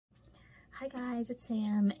Hi guys, it's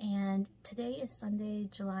Sam, and today is Sunday,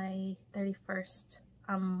 July 31st.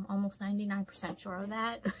 I'm almost 99% sure of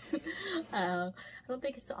that. I don't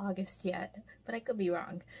think it's August yet, but I could be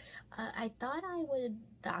wrong. I thought I would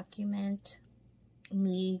document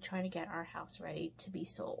me trying to get our house ready to be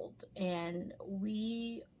sold, and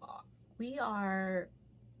we are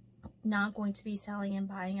not going to be selling and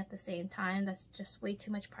buying at the same time. That's just way too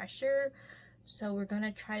much pressure. So we're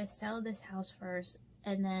gonna try to sell this house first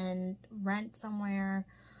and then rent somewhere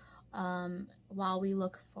while we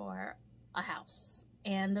look for a house.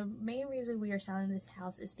 And the main reason we are selling this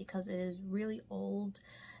house is because it is really old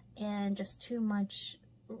and just too much.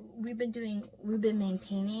 We've been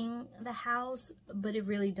maintaining the house, but it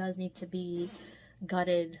really does need to be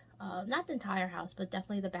gutted. Not the entire house, but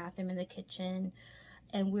definitely the bathroom and the kitchen.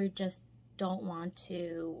 And we just don't want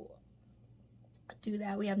to do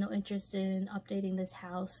that. We have no interest in updating this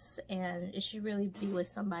house, and it should really be with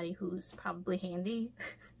somebody who's probably handy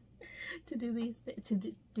to do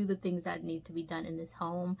the things that need to be done in this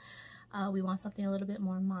home. We want something a little bit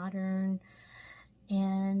more modern,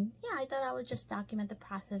 and yeah, I thought I would just document the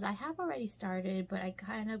process. I have already started, but I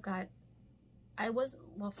kind of got,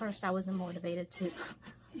 first I wasn't motivated to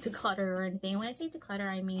declutter or anything. When I say declutter,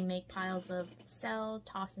 I mean make piles of sell,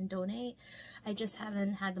 toss, and donate. I just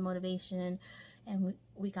haven't had the motivation. And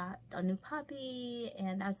we got a new puppy,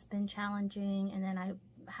 and that's been challenging, and then I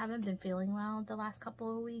haven't been feeling well the last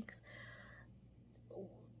couple of weeks.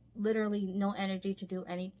 Literally no energy to do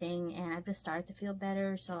anything, and I've just started to feel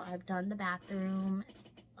better. So I've done the bathroom,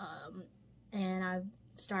 and I'm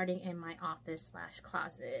starting in my office slash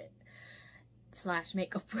closet slash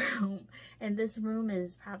makeup room. And this room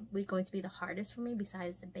is probably going to be the hardest for me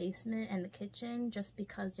besides the basement and the kitchen, just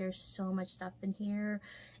because there's so much stuff in here,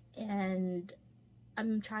 and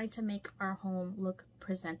I'm trying to make our home look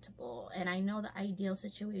presentable. And I know the ideal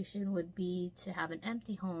situation would be to have an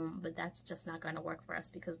empty home, but that's just not going to work for us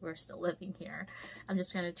because we're still living here. I'm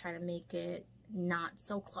just going to try to make it not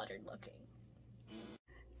so cluttered looking.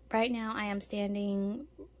 Right now I am standing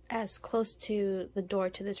as close to the door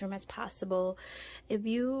to this room as possible. If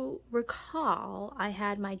you recall, I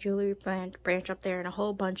had my jewelry branch up there and a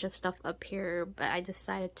whole bunch of stuff up here, but I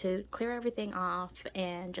decided to clear everything off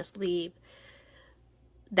and just leave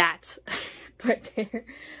that right there.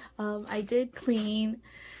 I did clean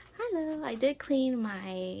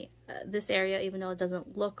my this area, even though it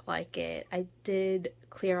doesn't look like it. I did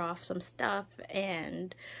clear off some stuff,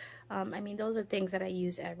 and I mean, those are things that I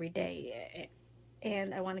use every day,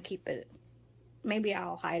 and I want to keep it. Maybe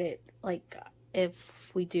I'll hide it, like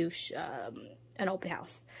if we do an open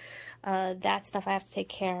house. That stuff I have to take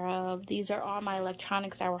care of. These are all my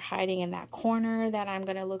electronics that were hiding in that corner that I'm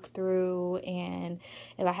gonna look through, and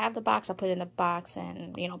if I have the box, I'll put it in the box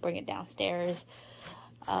and, you know, bring it downstairs.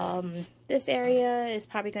 This area is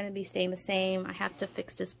probably going to be staying the same. I have to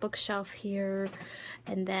fix this bookshelf here,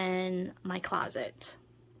 and then my closet.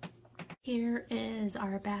 Here is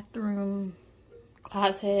our bathroom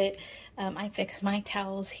closet. I fixed my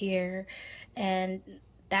towels here, and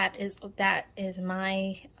that is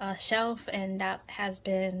my shelf, and that has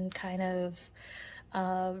been kind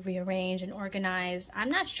of rearranged and organized. I'm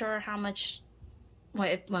not sure how much,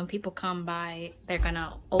 when people come by, they're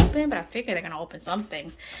gonna open, but I figure they're gonna open some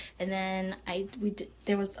things. And then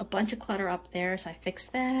there was a bunch of clutter up there, so I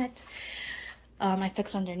fixed that. I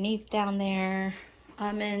fixed underneath down there.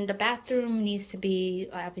 And the bathroom needs to be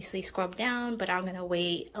obviously scrubbed down, but I'm gonna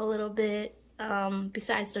wait a little bit.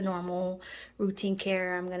 Besides the normal routine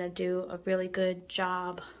care, I'm gonna do a really good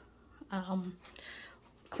job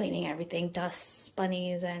cleaning everything, dust,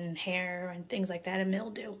 bunnies, and hair, and things like that, and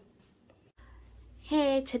mildew.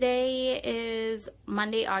 Hey, today is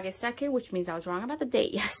Monday, August 2nd, which means I was wrong about the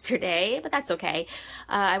date yesterday, but that's okay.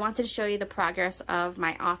 I wanted to show you the progress of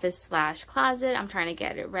my office slash closet. I'm trying to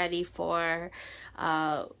get it ready for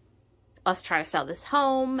us trying to sell this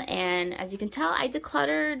home, and as you can tell, I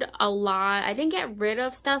decluttered a lot. I didn't get rid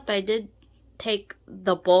of stuff, but I did take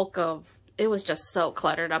the bulk of it. Was just so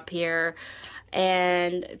cluttered up here,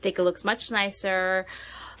 and I think it looks much nicer.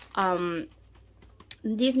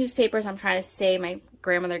 These newspapers, I'm trying to say, my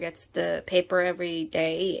grandmother gets the paper every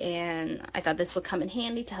day, and I thought this would come in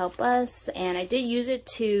handy to help us. And I did use it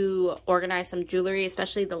to organize some jewelry,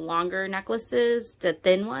 especially the longer necklaces, the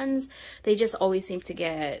thin ones. They just always seem to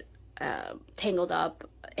get tangled up,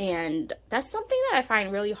 and that's something that I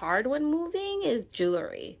find really hard when moving, is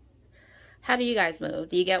jewelry. How do you guys move?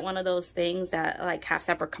 Do you get one of those things that like have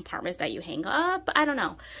separate compartments that you hang up? I don't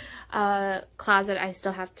know. Closet I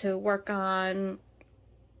still have to work on.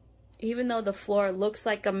 even though the floor looks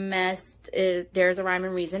like a mess, there's a rhyme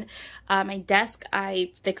and reason. My desk,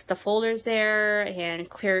 I fixed the folders there and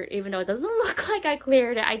cleared, even though it doesn't look like I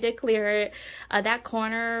cleared it, I did clear it. That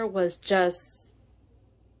corner was just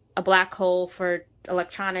a black hole for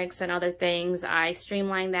electronics and other things. I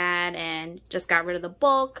streamlined that and just got rid of the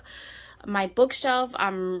book. My bookshelf,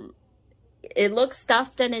 it looks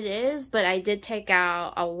stuffed than it is, but I did take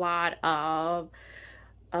out a lot of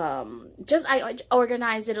I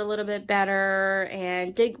organized it a little bit better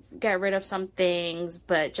and did get rid of some things,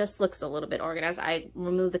 but just looks a little bit organized. I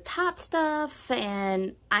removed the top stuff,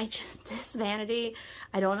 and this vanity,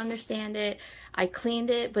 I don't understand it. I cleaned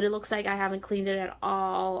it, but it looks like I haven't cleaned it at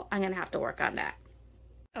all. I'm gonna have to work on that.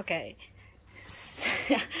 Okay.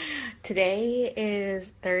 Today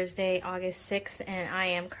is Thursday, August 6th, and I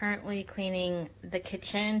am currently cleaning the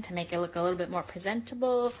kitchen to make it look a little bit more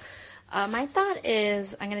presentable. My thought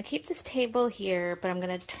is I'm going to keep this table here, but I'm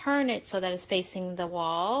going to turn it so that it's facing the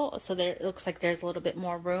wall so that it looks like there's a little bit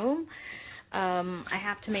more room. I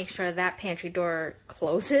have to make sure that pantry door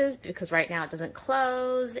closes because right now it doesn't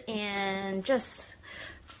close, and just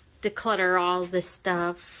declutter all this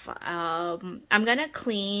stuff. I'm gonna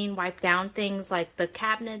wipe down things like the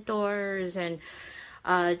cabinet doors, and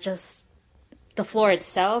just the floor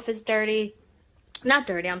itself is dirty. Not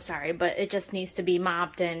dirty, I'm sorry, but it just needs to be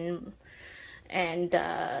mopped and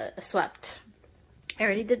swept. I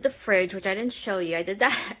already did the fridge, which I didn't show you. I did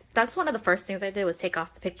that. That's one of the first things I did, was take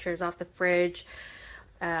off the pictures off the fridge.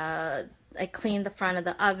 I cleaned the front of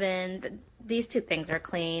the oven. These two things are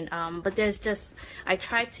clean, but I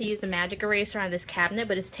tried to use the magic eraser on this cabinet,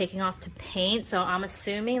 but it's taking off to paint, so I'm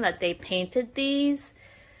assuming that they painted these,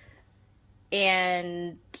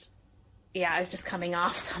 and yeah, it's just coming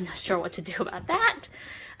off, so I'm not sure what to do about that.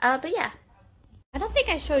 But yeah, I don't think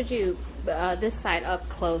I showed you this side up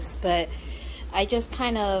close, but I just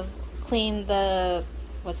kind of cleaned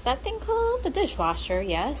what's that thing called? The dishwasher,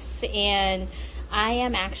 yes, and I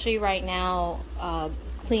am actually right now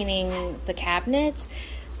cleaning the cabinets.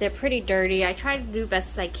 They're pretty dirty. I try to do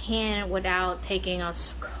best as I can without taking a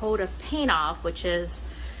coat of paint off, which is,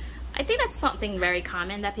 I think that's something very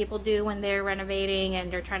common that people do when they're renovating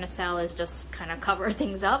and they're trying to sell, is just kind of cover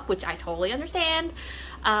things up, which I totally understand.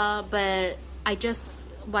 But I just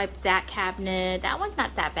wiped that cabinet. That one's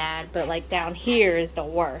not that bad, but like down here is the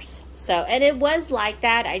worst. So, and it was like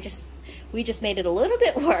that. We just made it a little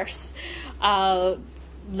bit worse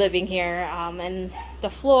living here, and the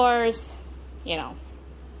floors, you know,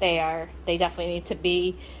 they definitely need to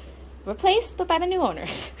be replaced, but by the new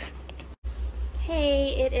owners.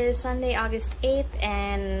 Hey, it is Sunday, August 8th,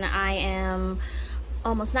 and I am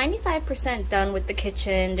almost 95% done with the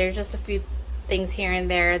kitchen. There's just a few things here and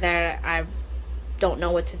there that I don't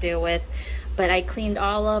know what to do with, but I cleaned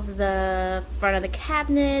all of the front of the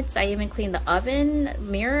cabinets. I even cleaned the oven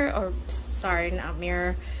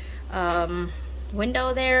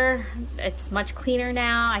window there. It's much cleaner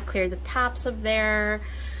now. I cleared the tops of there.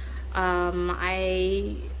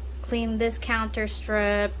 I cleaned this counter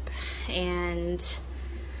strip, and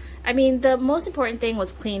I mean, the most important thing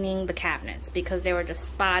was cleaning the cabinets because they were just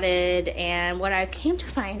spotted, and what I came to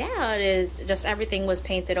find out is just everything was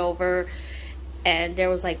painted over, and there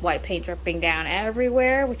was like white paint dripping down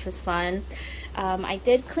everywhere, which was fun. I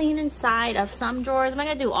did clean inside of some drawers. I'm not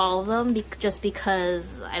gonna do all of them just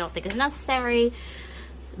because I don't think it's necessary.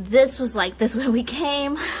 This was like this when we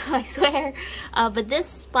came, I swear. But this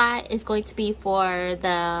spot is going to be for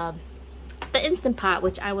the Instant Pot,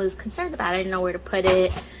 which I was concerned about. I didn't know where to put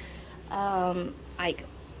it. I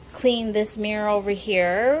cleaned this mirror over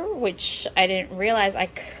here, which I didn't realize I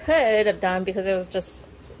could have done because it was just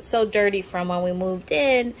so dirty from when we moved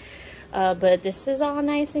in. But this is all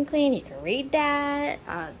nice and clean. You can read that.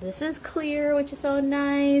 This is clear, which is so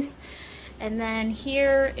nice. And then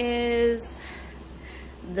here is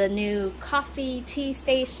the new coffee tea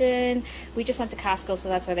station. We just went to Costco, so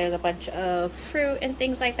that's why there's a bunch of fruit and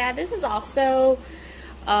things like that. This is also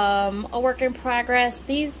a work in progress.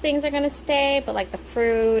 These things are gonna stay, but like the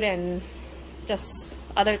fruit and just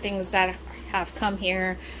other things that have come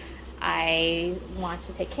here, I want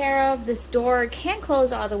to take care of. This door can't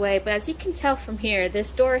close all the way, but as you can tell from here,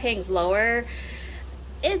 this door hangs lower.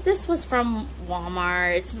 This was from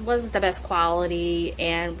Walmart. It wasn't the best quality,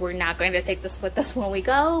 and we're not going to take this with us when we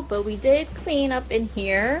go, but we did clean up in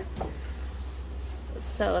here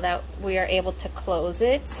so that we are able to close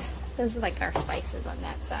it. This is like our spices on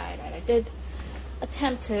that side, and I did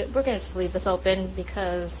attempt to, we're gonna just leave this open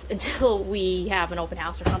because until we have an open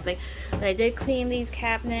house or something, but I did clean these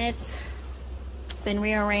cabinets, been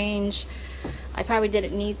rearranged. I probably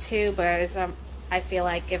didn't need to, but I feel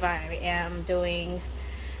like if I am doing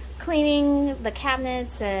cleaning the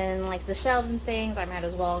cabinets and like the shelves and things, I might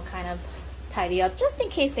as well kind of tidy up just in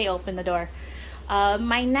case they open the door.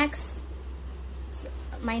 My next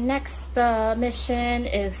mission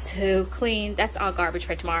is to clean, that's all garbage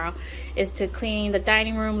for tomorrow, is to clean the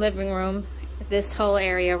dining room, living room, this whole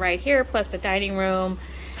area right here, plus the dining room,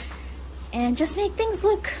 and just make things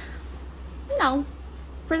look, you know,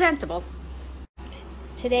 presentable.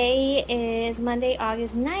 Today is Monday,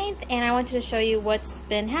 August 9th, and I wanted to show you what's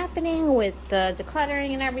been happening with the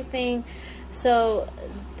decluttering and everything. So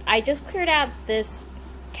I just cleared out this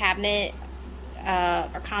cabinet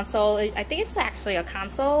or console. I think it's actually a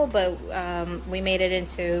console, but we made it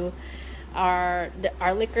into our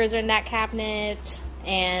liquors are in that cabinet,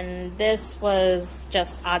 and this was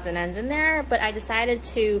just odds and ends in there. But I decided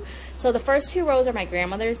to, so the first 2 rows are my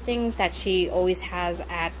grandmother's things that she always has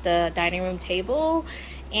at the dining room table,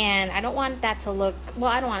 and I don't want that to look, well,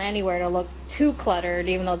 I don't want anywhere to look too cluttered,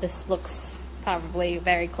 even though this looks probably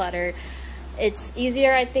very cluttered. It's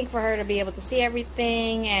easier, I think, for her to be able to see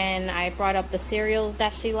everything, and I brought up the cereals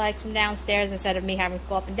that she likes from downstairs instead of me having to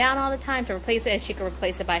go up and down all the time to replace it, and she could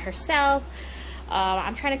replace it by herself.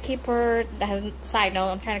 I'm trying to keep her, side note,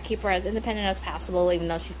 I'm trying to keep her as independent as possible, even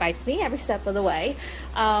though she fights me every step of the way.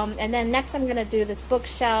 And then next I'm going to do this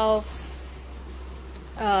bookshelf.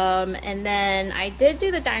 And then I did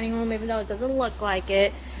do the dining room, even though it doesn't look like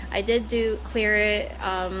it. I did clear it.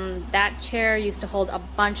 That chair used to hold a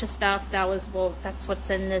bunch of stuff. That's what's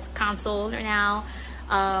in this console now.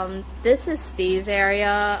 This is Steve's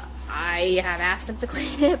area. I have asked him to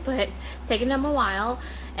clean it, but it's taken him a while.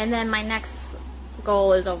 And then my next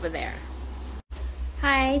goal is over there.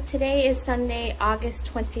 Hi, today is Sunday, August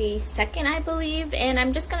 22nd, I believe, and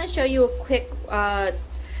I'm just going to show you a quick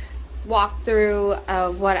walkthrough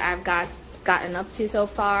of what I've gotten up to so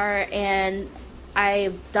far. And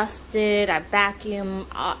I dusted, I vacuumed.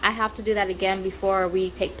 I have to do that again before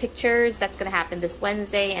we take pictures. That's going to happen this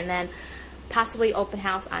Wednesday, and then possibly open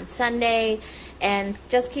house on Sunday. And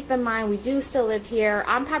just keep in mind, we do still live here.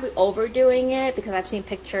 I'm probably overdoing it because I've seen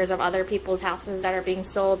pictures of other people's houses that are being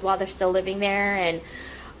sold while they're still living there. And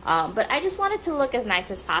but I just want it to look as nice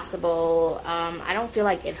as possible. I don't feel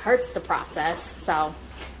like it hurts the process. So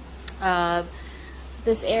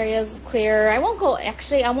this area is clear. I won't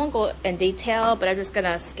go in detail, but I'm just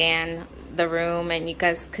gonna scan the room, and you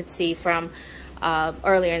guys could see from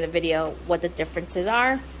earlier in the video what the differences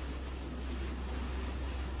are.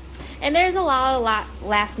 And there's a lot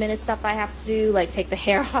last minute stuff I have to do, like take the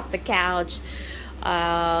hair off the couch,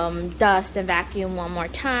 dust and vacuum one more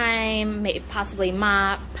time, maybe possibly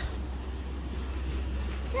mop.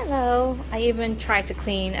 Hello. I even tried to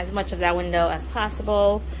clean as much of that window as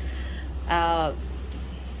possible.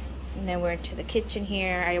 And then we're into the kitchen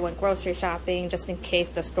here. I went grocery shopping just in case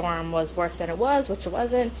the storm was worse than it was, which it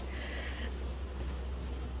wasn't.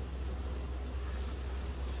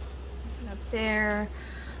 Up there.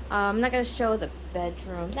 I'm not going to show the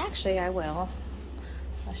bedrooms. Actually, I will.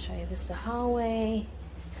 I'll show you this, the hallway,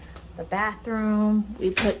 the bathroom.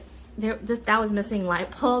 We put, that was missing light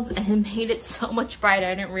bulbs, and it made it so much brighter.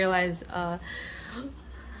 I didn't realize how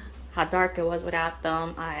dark it was without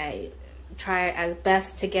them. I try as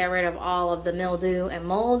best to get rid of all of the mildew and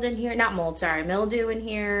mold in here. Not mold, sorry, mildew in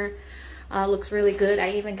here. Looks really good.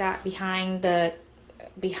 I even got behind there,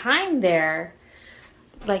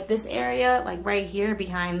 like this area, like right here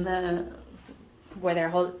behind where they're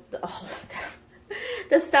holding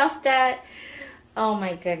the stuff that, oh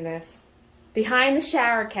my goodness, behind the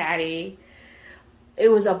shower caddy, it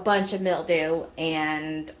was a bunch of mildew,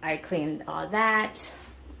 and I cleaned all that.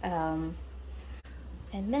 And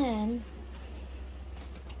then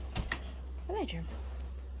the bedroom.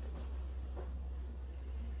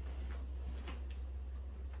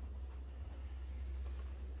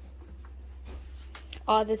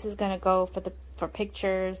 All this is gonna go for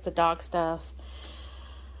pictures, the dog stuff.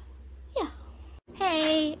 Yeah.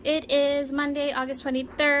 Hey, it is Monday, August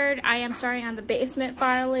 23rd. I am starting on the basement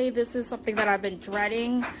finally. This is something that I've been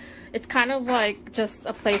dreading. It's kind of like just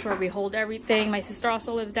a place where we hold everything. My sister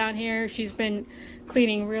also lives down here. She's been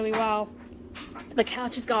cleaning really well. The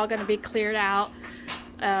couch is all gonna be cleared out.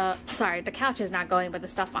 Sorry, the couch is not going, but the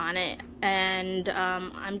stuff on it. And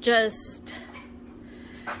I'm just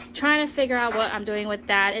trying to figure out what I'm doing with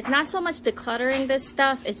that. It's not so much decluttering this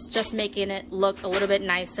stuff, it's just making it look a little bit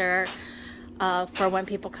nicer for when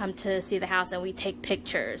people come to see the house and we take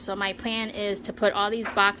pictures. So my plan is to put all these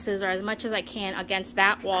boxes, or as much as I can, against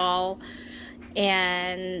that wall,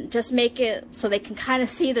 and just make it so they can kind of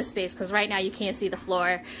see the space, because right now you can't see the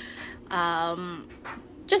floor.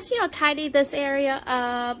 just, you know, tidy this area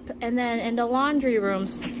up. And then in the laundry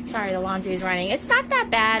rooms, sorry, the laundry is running. It's not that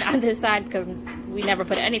bad on this side because we never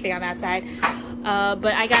put anything on that side.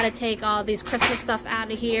 But I gotta take all these Christmas stuff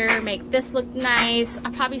out of here, make this look nice.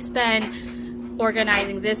 I'll probably spend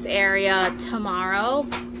organizing this area tomorrow.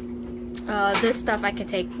 This stuff I can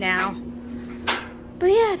take now. But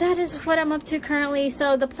yeah, that is what I'm up to currently.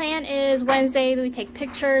 So the plan is Wednesday we take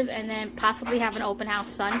pictures and then possibly have an open house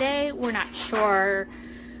Sunday. We're not sure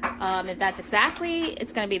if that's exactly,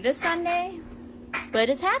 it's gonna be this Sunday, but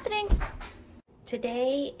it's happening.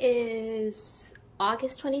 Today is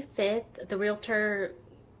August 25th. The realtor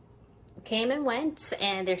came and went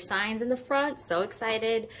and there's signs in the front. So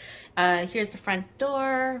excited. Here's the front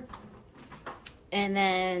door. And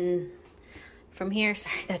then from here,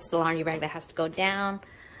 sorry, that's the laundry bag that has to go down.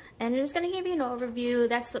 And I'm just gonna give you an overview.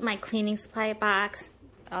 That's my cleaning supply box.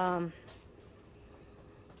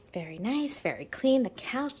 Very nice, very clean. The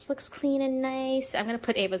couch looks clean and nice. I'm gonna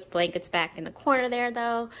put Ava's blankets back in the corner there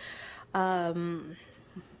though. Over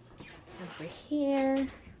here.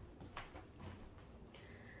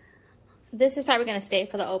 This is probably gonna stay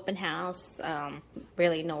for the open house.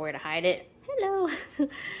 Really nowhere to hide it. Hello.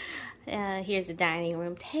 Here's the dining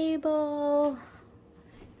room table.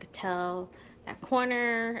 You could tell that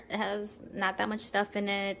corner has not that much stuff in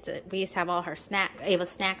it. We used to have all her Ava's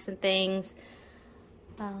snacks and things.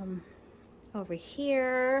 Over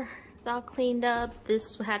here, it's all cleaned up.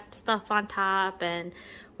 This had stuff on top, and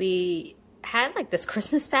we had like this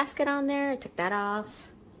Christmas basket on there. I took that off.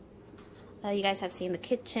 You guys have seen the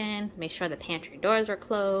kitchen. Make sure the pantry doors were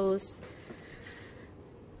closed.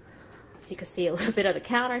 So you can see a little bit of the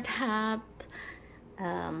countertop.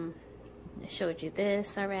 I showed you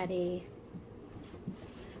this already.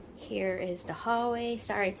 Here is the hallway.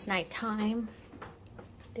 Sorry, it's nighttime.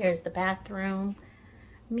 There's the bathroom.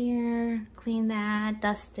 Mirror, clean that,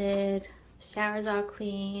 dusted. Shower's all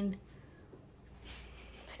clean.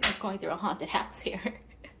 I'm going through a haunted house here.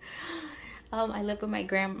 I live with my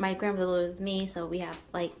grandmother lives with me, so we have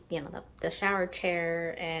like, you know, the shower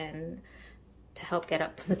chair and to help get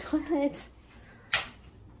up from the toilet.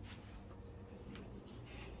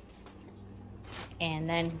 And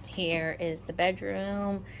then here is the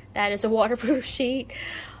bedroom. That is a waterproof sheet.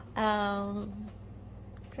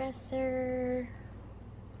 Dresser.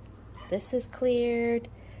 This is cleared.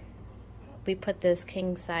 We put this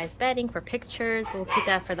king size bedding for pictures. We'll keep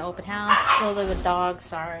that for the open house. Those are the dogs,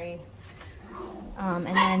 sorry. And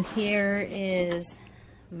then here is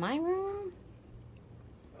my room.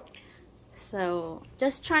 So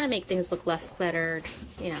just trying to make things look less cluttered,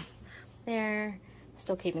 you know. There,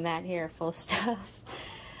 still keeping that here full of stuff.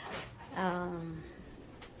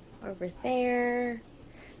 Over there,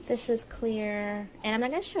 this is clear. And I'm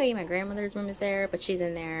not gonna show you my grandmother's room is there, but she's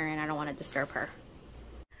in there and I don't want to disturb her.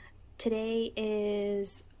 Today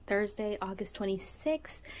is Thursday, August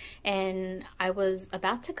 26th, and I was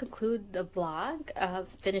about to conclude the vlog,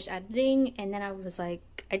 finish editing, and then I was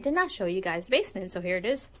like, I did not show you guys the basement, so here it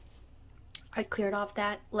is. I cleared off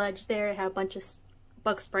that ledge there. It had a bunch of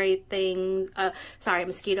bug spray things,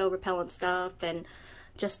 mosquito repellent stuff, and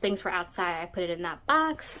just things for outside. I put it in that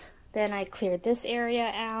box. Then I cleared this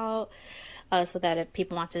area out so that if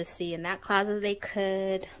people wanted to see in that closet, they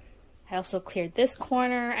could. I also cleared this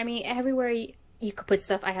corner. I mean, everywhere you could put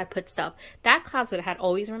stuff, I had put stuff. That closet had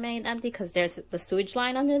always remained empty because there's the sewage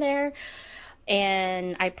line under there.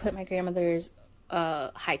 And I put my grandmother's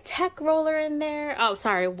high-tech roller in there. Oh,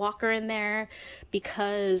 sorry, walker in there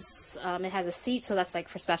because it has a seat. So that's like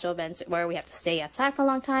for special events where we have to stay outside for a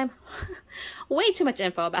long time. Way too much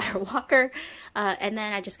info about her walker. And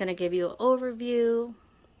then I'm just going to give you an overview.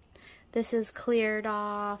 This is cleared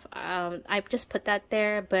off. I just put that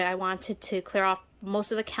there, but I wanted to clear off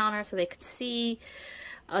most of the counter so they could see,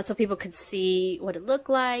 so people could see what it looked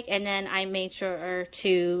like. And then I made sure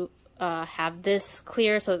to have this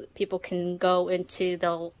clear so that people can go into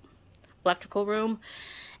the electrical room.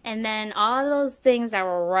 And then all those things that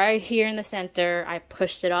were right here in the center, I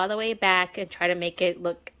pushed it all the way back and try to make it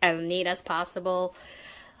look as neat as possible.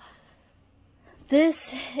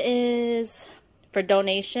 This is for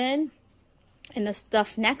donation. And the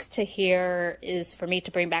stuff next to here is for me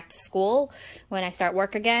to bring back to school when I start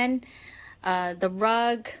work again. The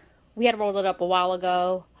rug, we had rolled it up a while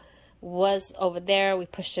ago, was over there. We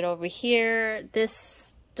pushed it over here.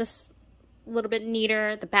 This just a little bit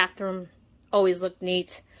neater. The bathroom always looked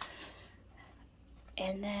neat.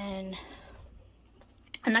 And then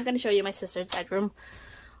I'm not going to show you my sister's bedroom.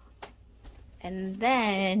 And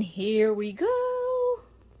then here we go.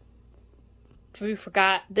 We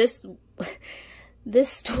forgot this. This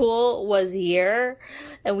stool was here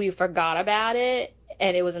and we forgot about it,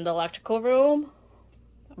 and it was in the electrical room.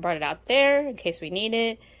 I brought it out there in case we need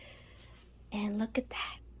it. And look at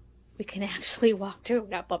that. We can actually walk through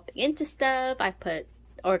without bumping into stuff. I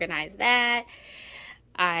organized that.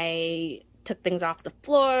 I took things off the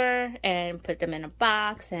floor and put them in a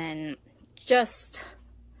box and just,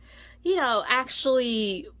 you know,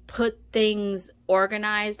 actually put things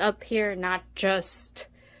organized up here, not just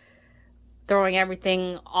throwing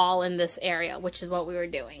everything all in this area, which is what we were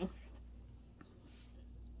doing.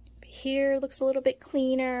 Here looks a little bit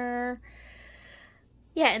cleaner.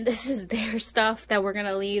 Yeah, and this is their stuff that we're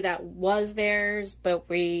gonna leave that was theirs, but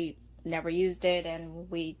we never used it and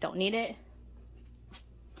we don't need it.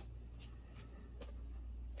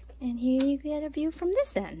 And here you get a view from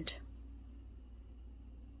this end.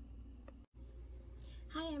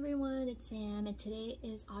 Hi everyone, it's Sam, and today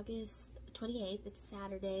is August 28th. It's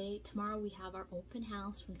Saturday. Tomorrow we have our open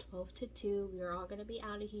house from 12 to 2. We're all gonna be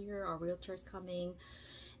out of here. Our realtor's coming.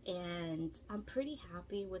 And I'm pretty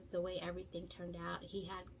happy with the way everything turned out.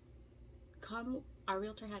 Our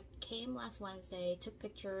realtor came last Wednesday, took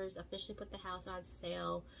pictures, officially put the house on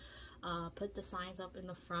sale, put the signs up in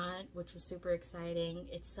the front, which was super exciting.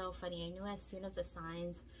 It's so funny. I knew as soon as the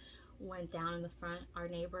signs went down in the front, our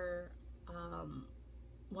neighbor,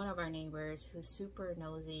 one of our neighbors who's super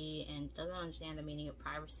nosy and doesn't understand the meaning of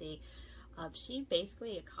privacy, she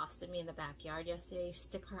basically accosted me in the backyard yesterday,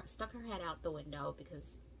 stuck her head out the window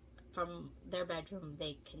because from their bedroom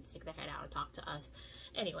they can stick their head out and talk to us.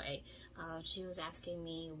 Anyway, she was asking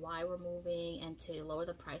me why we're moving and to lower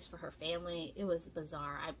the price for her family. It was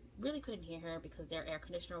bizarre. I really couldn't hear her because their air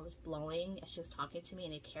conditioner was blowing as she was talking to me,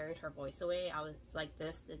 and it carried her voice away. I was like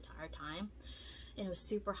this the entire time, and it was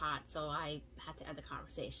super hot, so I had to end the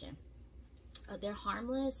conversation. They're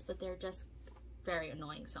harmless, but they're just very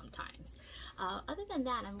annoying sometimes. Other than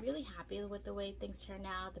that, I'm really happy with the way things turned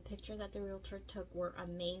out. The pictures that the realtor took were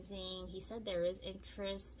amazing. He said there is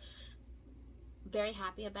interest. Very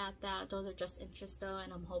happy about that. Those are just interest though,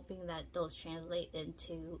 and I'm hoping that those translate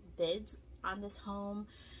into bids on this home.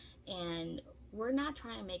 And we're not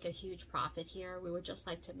trying to make a huge profit here. We would just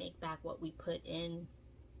like to make back what we put in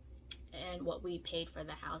and what we paid for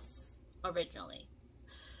the house originally.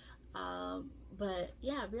 But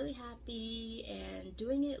yeah, really happy, and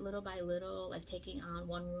doing it little by little, like taking on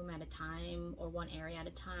one room at a time or one area at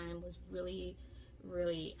a time, was really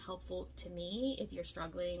helpful to me. If you're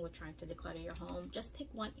struggling with trying to declutter your home, just pick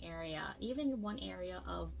one area, even one area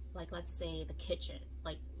of, like, let's say the kitchen.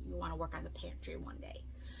 Like, you want to work on the pantry one day,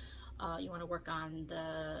 you want to work on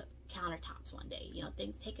the countertops one day, you know,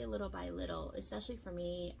 things. Take it little by little. Especially for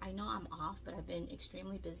me, I know I'm off, but I've been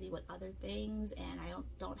extremely busy with other things, and I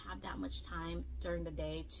don't have that much time during the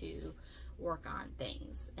day to work on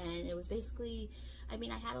things. And it was basically, I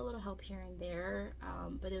mean, I had a little help here and there,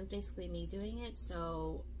 but it was basically me doing it,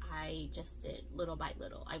 so I just did little by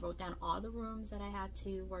little. I wrote down all the rooms that I had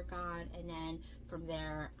to work on, and then from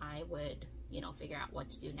there I would, you know, figure out what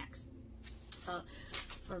to do next.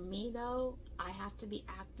 For me though, I have to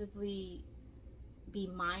actively be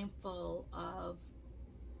mindful of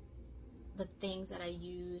the things that I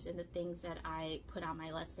use and the things that I put on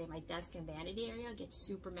my, let's say, my desk and vanity area gets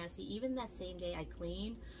super messy. Even that same day I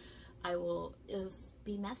clean, it'll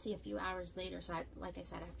be messy a few hours later. So like I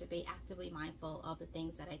said, I have to be actively mindful of the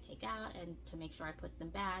things that I take out and to make sure I put them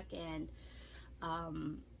back. And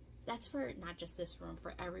that's for not just this room,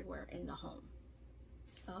 for everywhere in the home.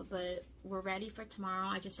 But we're ready for tomorrow.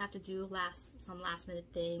 I just have to do some last minute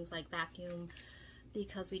things like vacuum,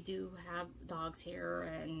 because we do have dogs here,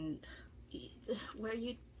 and where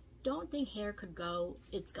you don't think hair could go,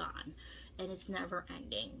 it's gone, and it's never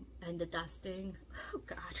ending. And the dusting, oh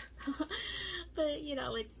god. But you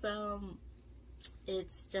know,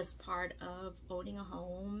 it's just part of owning a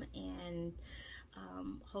home, and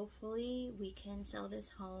hopefully we can sell this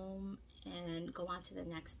home and go on to the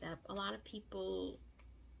next step. A lot of people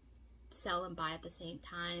sell and buy at the same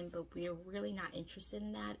time, but we're really not interested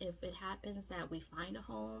in that. If it happens that we find a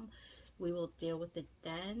home, we will deal with it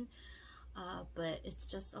then. But it's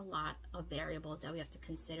just a lot of variables that we have to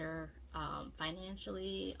consider,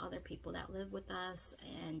 financially, other people that live with us,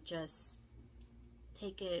 and just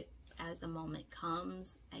take it as the moment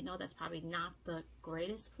comes. I know that's probably not the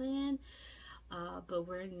greatest plan, but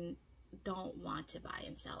we don't want to buy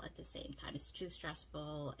and sell at the same time. It's too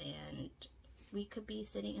stressful, and we could be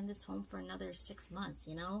sitting in this home for another 6 months,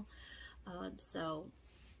 you know? So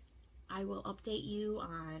I will update you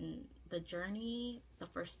on the journey. The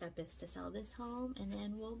first step is to sell this home, and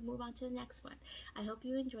then we'll move on to the next one. I hope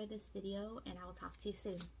you enjoyed this video, and I will talk to you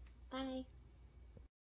soon. Bye.